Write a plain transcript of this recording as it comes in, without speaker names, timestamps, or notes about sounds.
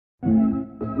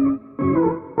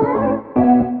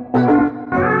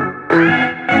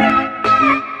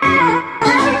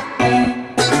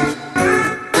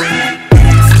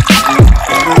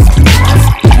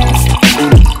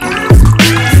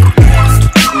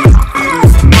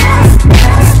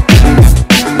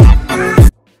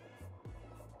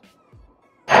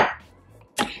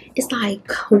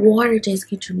like water just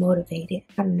gets you motivated.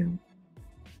 I don't know.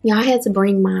 Yeah, I had to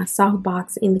bring my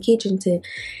softbox in the kitchen to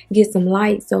get some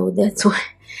light, so that's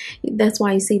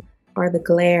why you see the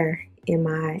glare in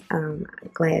my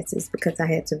glasses, because I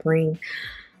had to bring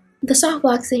the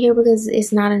softbox in here because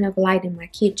it's not enough light in my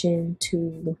kitchen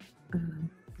to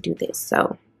do this.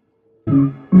 So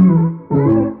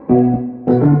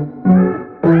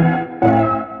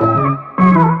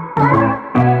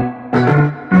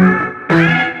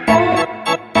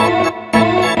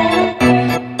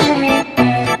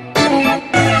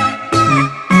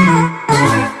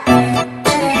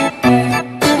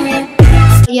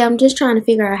yeah, I'm just trying to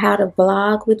figure out how to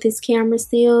vlog with this camera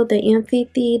still, the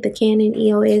M50, the Canon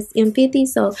EOS M50.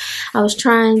 So I was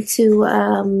trying to,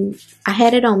 I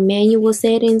had it on manual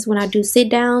settings when I do sit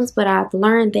downs, but I've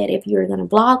learned that if you're going to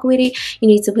vlog with it, you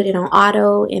need to put it on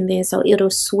auto, and then so it'll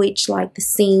switch like the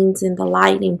scenes and the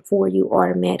lighting for you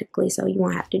automatically, so you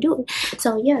won't have to do it.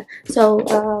 So yeah,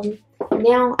 so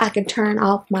now I can turn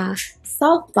off my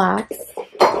softbox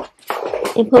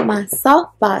and put my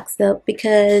softbox up,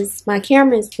 because my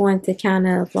camera is going to kind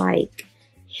of like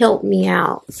help me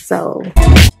out. So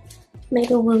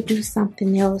maybe we'll do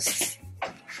something else.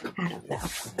 I don't know.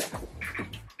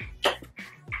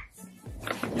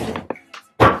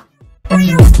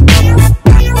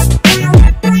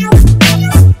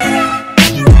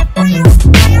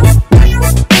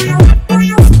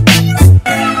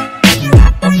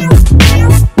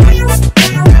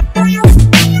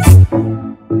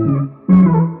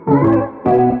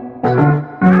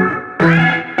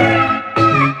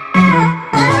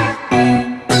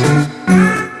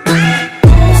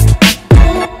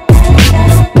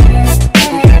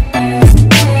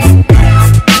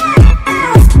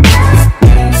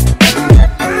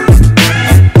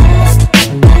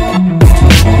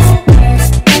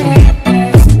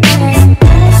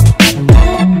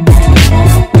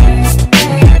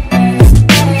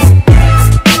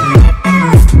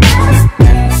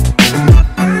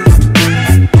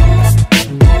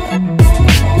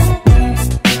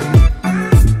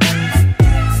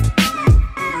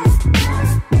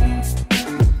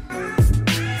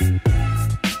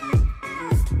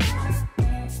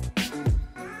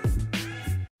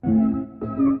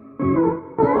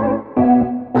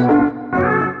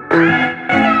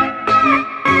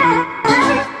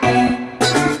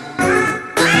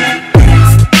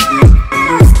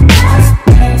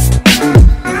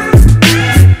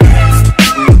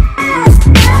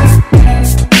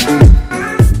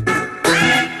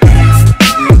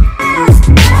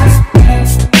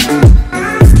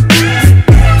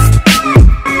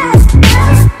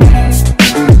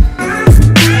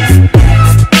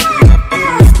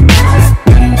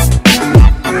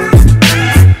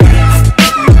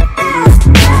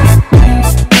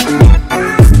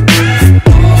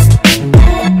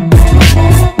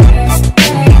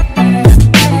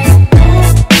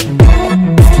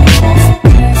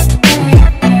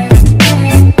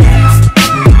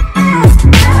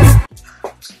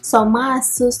 So my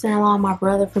sister-in-law, my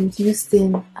brother from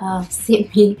Houston,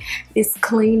 sent me this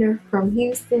cleaner from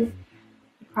Houston.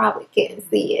 You probably can't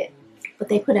see it, but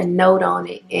they put a note on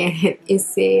it, and it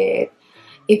said,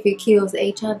 if it kills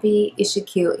HIV, it should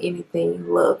kill anything.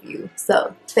 Love you.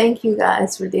 So thank you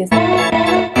guys for this.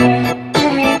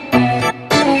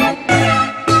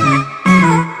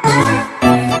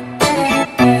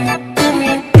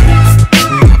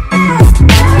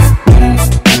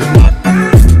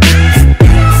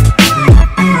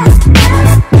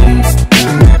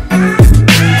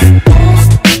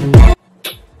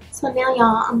 So now,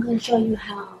 y'all, I'm going to show you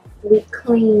how we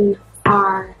clean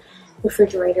our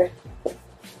refrigerator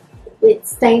with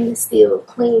stainless steel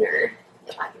cleaner.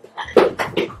 If I can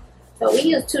find it. So we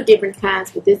use two different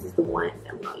kinds, but this is the one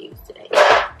that I'm going to use today.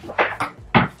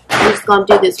 I'm just going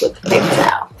to do this with the paper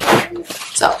towel.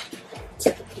 So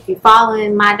if you're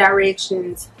following my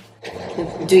directions,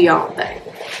 do your own thing.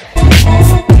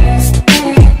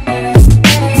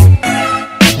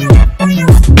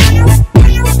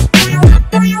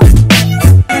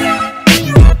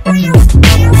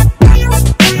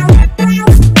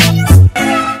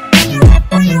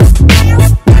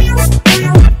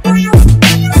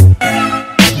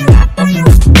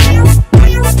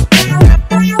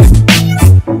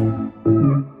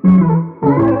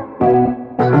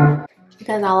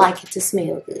 Because I like it to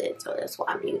smell good, so that's why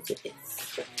I'm using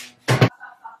this.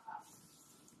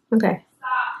 Okay,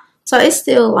 so it's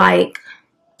still like,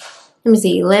 let me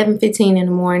see, 11:15 in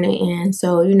the morning, and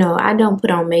so, you know, I don't put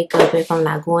on makeup if I'm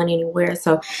not going anywhere,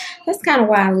 so that's kind of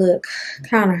why I look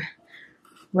kind of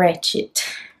ratchet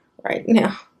right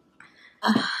now.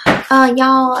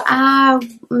 Y'all, I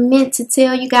meant to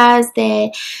tell you guys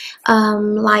that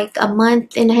like a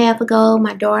month and a half ago,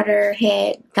 my daughter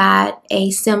had got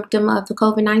a symptom of the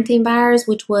COVID-19 virus,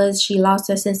 which was she lost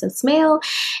her sense of smell.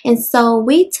 And so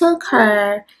we took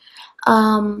her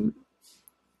a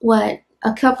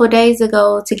couple of days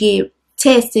ago to get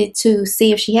tested to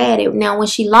see if she had it. Now, when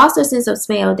she lost her sense of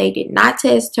smell, they did not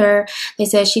test her. They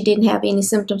said she didn't have any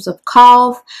symptoms of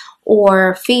cough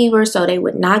or fever, so they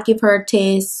would not give her a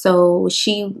test. So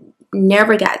she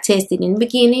never got tested in the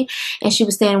beginning, and she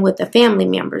was staying with a family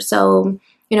member. So,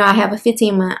 you know, I have a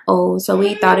 15-month-old, so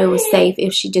we thought it was safe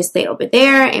if she just stayed over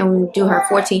there and do her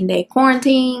 14-day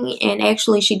quarantine. And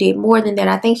actually, she did more than that.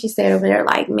 I think she stayed over there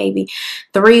like maybe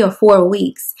 3 or 4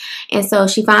 weeks. And so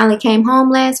she finally came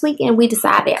home last week, and we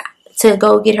decided to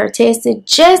go get her tested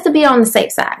just to be on the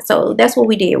safe side. So that's what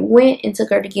we did. Went and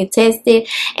took her to get tested,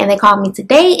 and they called me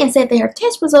today and said that her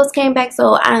test results came back.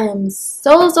 So I am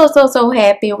so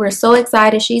happy. We're so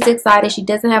excited. She's excited. She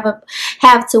doesn't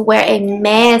have to wear a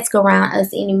mask around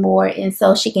us anymore, and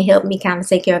so she can help me kind of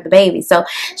take care of the baby. So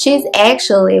she's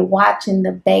actually watching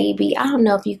the baby. I don't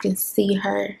know if you can see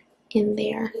her in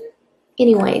there.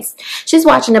 Anyways, she's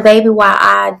watching the baby while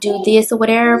I do this or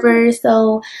whatever.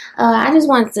 So I just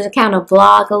wanted to kind of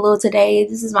vlog a little today.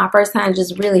 This is my first time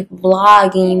just really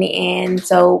vlogging, and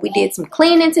so we did some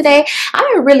cleaning today.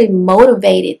 I'm really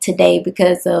motivated today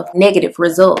because of negative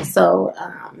results. So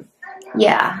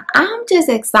yeah, I'm just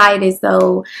excited.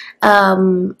 So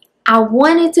I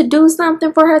wanted to do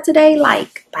something for her today,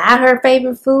 like buy her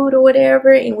favorite food or whatever,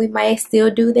 and we might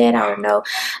still do that. I don't know.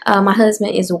 My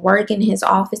husband is working in his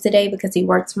office today because he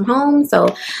works from home.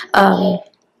 So I'm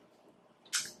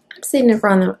sitting in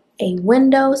front of a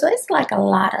window, so it's like a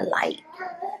lot of light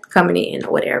coming in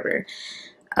or whatever.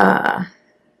 Like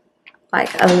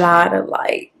a lot of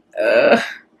light.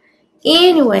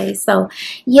 Anyway, so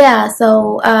yeah,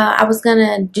 so I was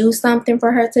gonna do something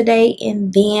for her today,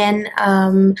 and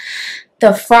then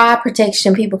the fraud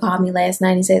protection people called me last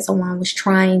night and said someone was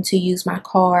trying to use my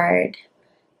card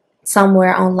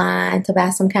somewhere online to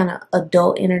buy some kind of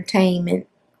adult entertainment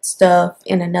stuff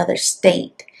in another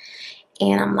state.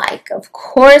 And I'm like, of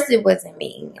course it wasn't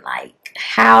me. Like,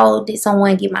 how did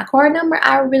someone get my card number?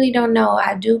 I really don't know.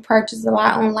 I do purchase a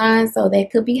lot online, so that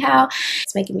could be how.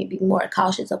 It's making me be more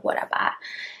cautious of what I buy.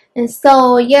 And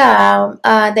so, yeah,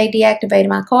 they deactivated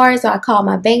my card. So I called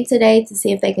my bank today to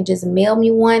see if they can just mail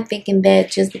me one, thinking that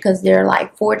just because they're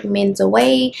like 40 minutes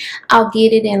away, I'll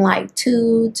get it in like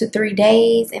 2 to 3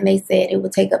 days. And they said it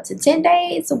would take up to 10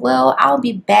 days. Well, I'll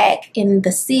be back in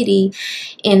the city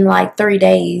in like 3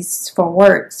 days for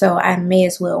work. So I may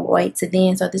as well wait till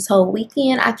then. So this whole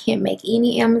weekend, I can't make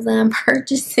any Amazon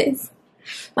purchases.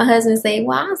 My husband say,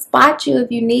 well, I'll spot you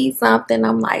if you need something.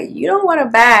 I'm like, you don't want to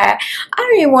buy. I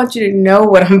don't even want you to know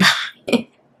what I'm buying.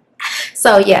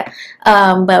 So yeah,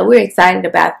 but we're excited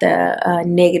about the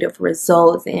negative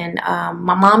results. And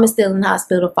my mom is still in the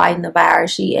hospital fighting the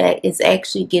virus. She is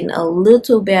actually getting a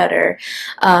little better.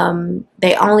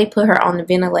 They only put her on the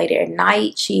ventilator at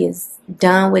night. She is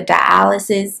done with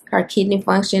dialysis. Her kidney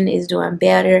function is doing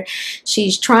better.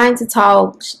 She's trying to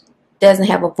talk. Doesn't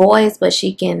have a voice, but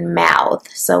she can mouth,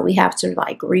 so we have to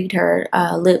like read her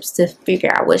lips to figure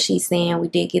out what she's saying. We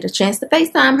did get a chance to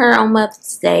FaceTime her on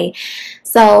Mother's Day,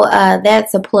 so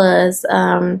that's a plus.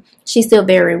 She's still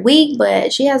very weak,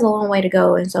 but she has a long way to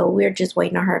go, and so we're just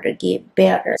waiting on her to get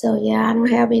better. So yeah, I don't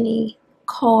have any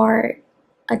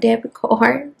a debit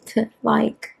card to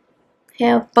like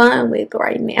have fun with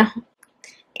right now.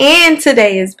 And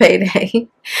today is payday.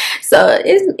 So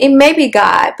it may be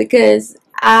God, because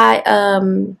I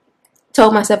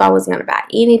told myself I wasn't going to buy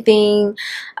anything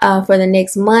for the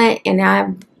next month, and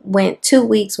I went 2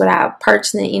 weeks without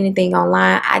purchasing anything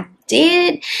online. I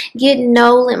did get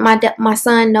my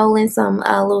son Nolan, some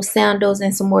little sandals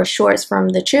and some more shorts from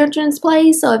the children's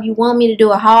place. So if you want me to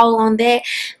do a haul on that,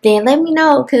 then let me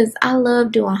know, because I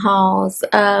love doing hauls.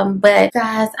 But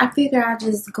guys, I figure I'll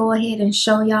just go ahead and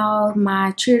show y'all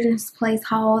my children's place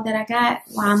haul that I got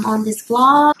while I'm on this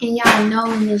vlog. And y'all,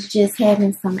 Nolan is just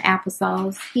having some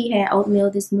applesauce. He had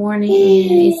oatmeal this morning,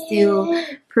 and it's still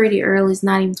pretty early. It's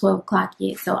not even 12 o'clock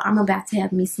yet, so I'm about to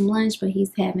have me some lunch, but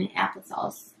he's having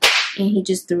applesauce. And he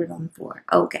just threw it on the floor.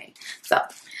 Okay, so,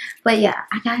 but yeah,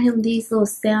 I got him these little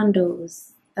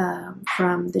sandals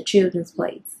from the children's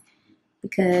place,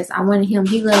 because I wanted him,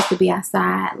 he loves to be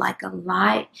outside like a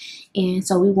lot, and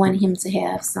so we wanted him to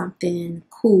have something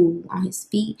cool on his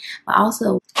feet. But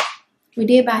also, we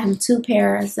did buy him 2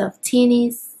 pairs of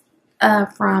tennis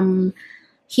from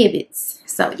Hibbett's.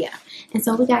 So yeah, and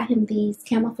so we got him these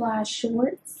camouflage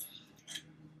shorts.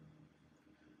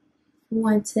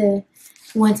 wanted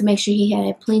to make sure he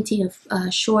had plenty of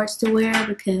shorts to wear,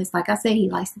 because like I said, he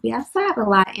likes to be outside a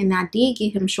lot. And I did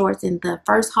get him shorts in the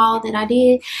first haul that I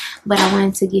did, but I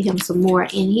wanted to get him some more,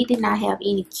 and he did not have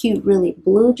any cute really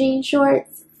blue jean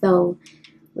shorts, so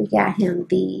we got him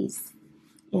these.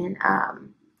 And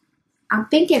I'm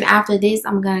thinking after this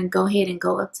I'm gonna go ahead and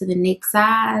go up to the next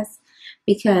size,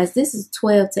 because this is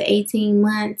 12 to 18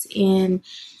 months and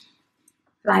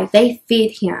like they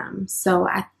fit him. So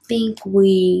I think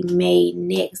we may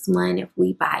next month, if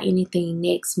we buy anything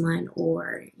next month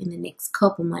or in the next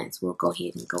couple months, we'll go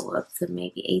ahead and go up to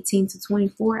maybe 18 to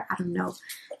 24. I don't know.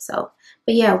 So,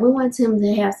 but yeah, we want him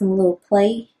to have some little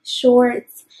play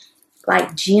shorts,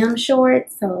 like gym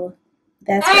shorts. So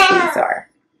that's what these are.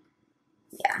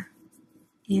 Yeah.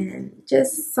 And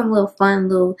just some little fun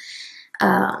little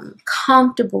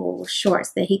comfortable shorts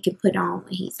that he can put on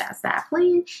when he's outside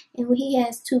playing. And he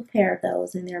has 2 pair of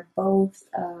those, and they're both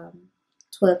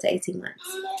 12 to 18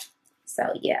 months.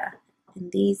 So yeah,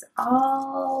 and these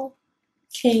all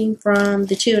came from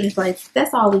the children's place.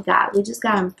 That's all we got. We just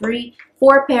got him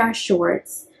 4 pair of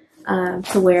shorts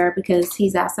to wear, because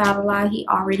he's outside a lot. He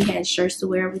already had shirts to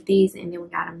wear with these, and then we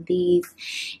got him these,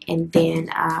 and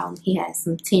then he has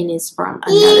some tennis from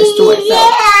another store.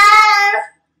 So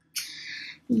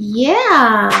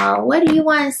yeah, what do you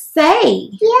want to say?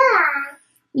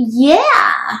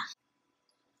 Yeah.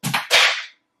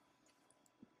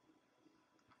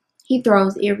 He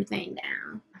throws everything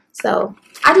down. So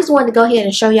I just wanted to go ahead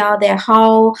and show y'all that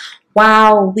haul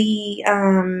while we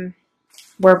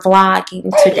were vlogging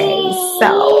today.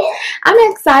 So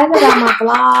I'm excited about my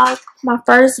vlog, my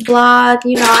first vlog.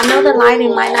 You know, I know the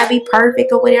lighting might not be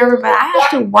perfect or whatever, but I have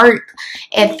to work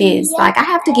at this. Like, I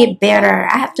have to get better.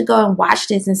 I have to go and watch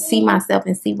this and see myself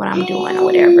and see what I'm doing or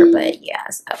whatever. But yeah,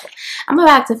 so I'm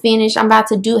about to finish. I'm about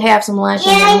to have some lunch,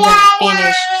 and then I'm going to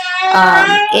finish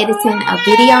editing a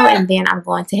video, and then I'm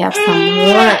going to have some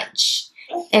lunch.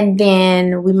 And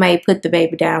then we may put the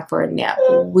baby down for a nap.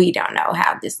 We don't know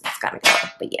how this is going to go.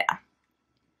 But yeah.